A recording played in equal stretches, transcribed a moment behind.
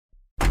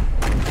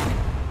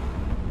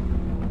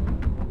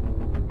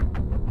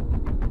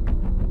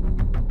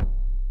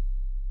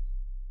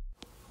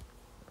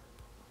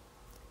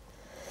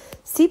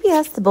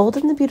CBS The Bold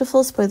and the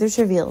Beautiful spoilers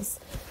reveals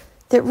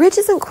that Ridge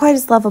isn't quite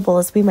as lovable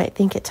as we might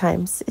think at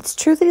times. It's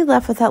true that he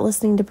left without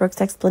listening to Brooke's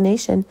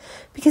explanation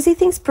because he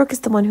thinks Brooke is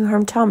the one who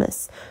harmed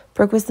Thomas.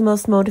 Brooke was the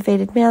most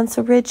motivated man,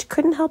 so Ridge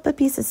couldn't help but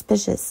be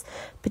suspicious.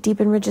 But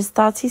deep in Ridge's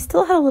thoughts, he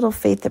still had a little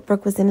faith that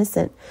Brooke was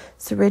innocent.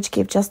 So Ridge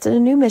gave Justin a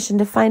new mission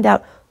to find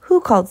out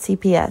who called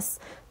CPS.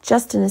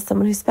 Justin is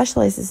someone who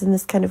specializes in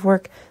this kind of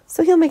work,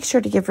 so he'll make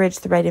sure to give Ridge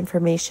the right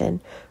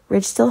information.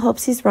 Ridge still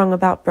hopes he's wrong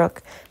about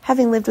Brooke.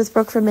 Having lived with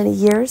Brooke for many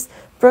years,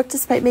 Brooke,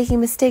 despite making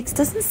mistakes,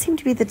 doesn't seem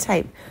to be the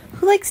type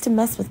who likes to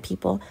mess with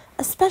people,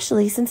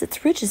 especially since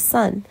it's Ridge's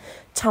son.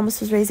 Thomas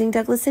was raising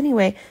Douglas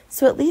anyway,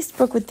 so at least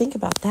Brooke would think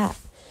about that.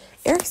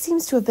 Eric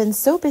seems to have been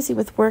so busy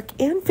with work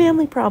and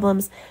family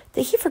problems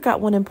that he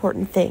forgot one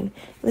important thing.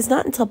 It was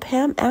not until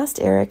Pam asked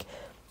Eric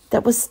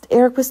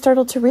Eric was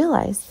startled to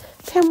realize.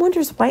 Pam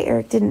wonders why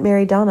Eric didn't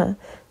marry Donna.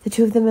 The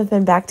two of them have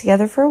been back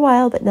together for a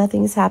while, but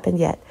nothing has happened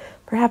yet.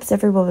 Perhaps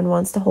every woman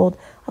wants to hold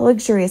a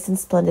luxurious and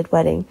splendid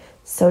wedding.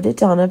 So did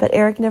Donna, but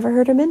Eric never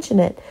heard her mention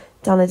it.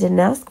 Donna didn't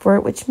ask for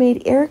it, which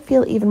made Eric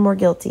feel even more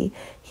guilty.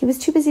 He was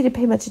too busy to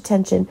pay much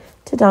attention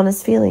to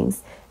Donna's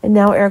feelings. And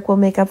now Eric will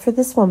make up for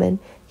this woman.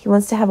 He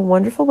wants to have a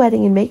wonderful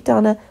wedding and make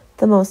Donna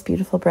the most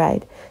beautiful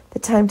bride. The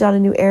time Donna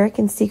knew Eric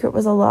in secret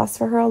was a loss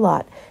for her a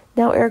lot.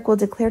 Now Eric will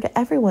declare to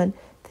everyone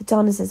that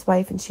Dawn is his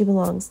wife and she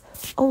belongs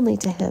only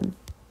to him.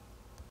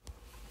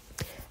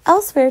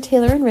 Elsewhere,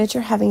 Taylor and Ridge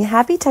are having a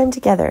happy time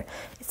together.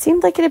 It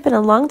seemed like it had been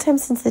a long time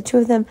since the two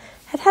of them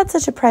had had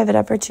such a private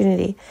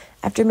opportunity.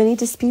 After many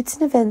disputes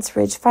and events,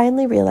 Ridge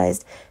finally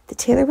realized that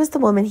Taylor was the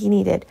woman he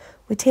needed.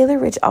 With Taylor,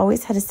 Ridge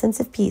always had a sense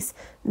of peace.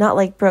 Not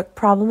like Brooke,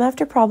 problem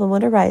after problem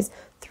would arise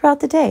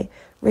throughout the day.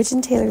 Ridge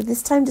and Taylor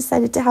this time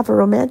decided to have a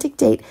romantic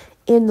date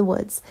in the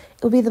woods.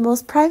 It would be the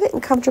most private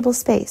and comfortable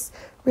space.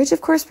 Ridge,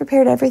 of course,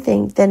 prepared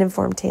everything, then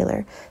informed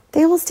Taylor.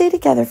 They will stay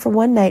together for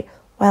one night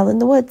while in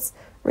the woods.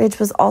 Ridge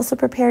was also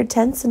prepared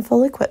tents and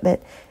full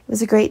equipment. It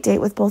was a great date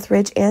with both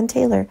Ridge and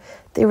Taylor.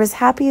 They were as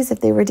happy as if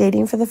they were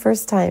dating for the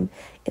first time.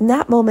 In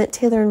that moment,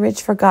 Taylor and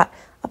Ridge forgot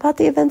about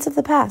the events of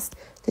the past.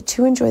 The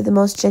two enjoyed the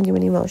most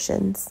genuine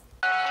emotions.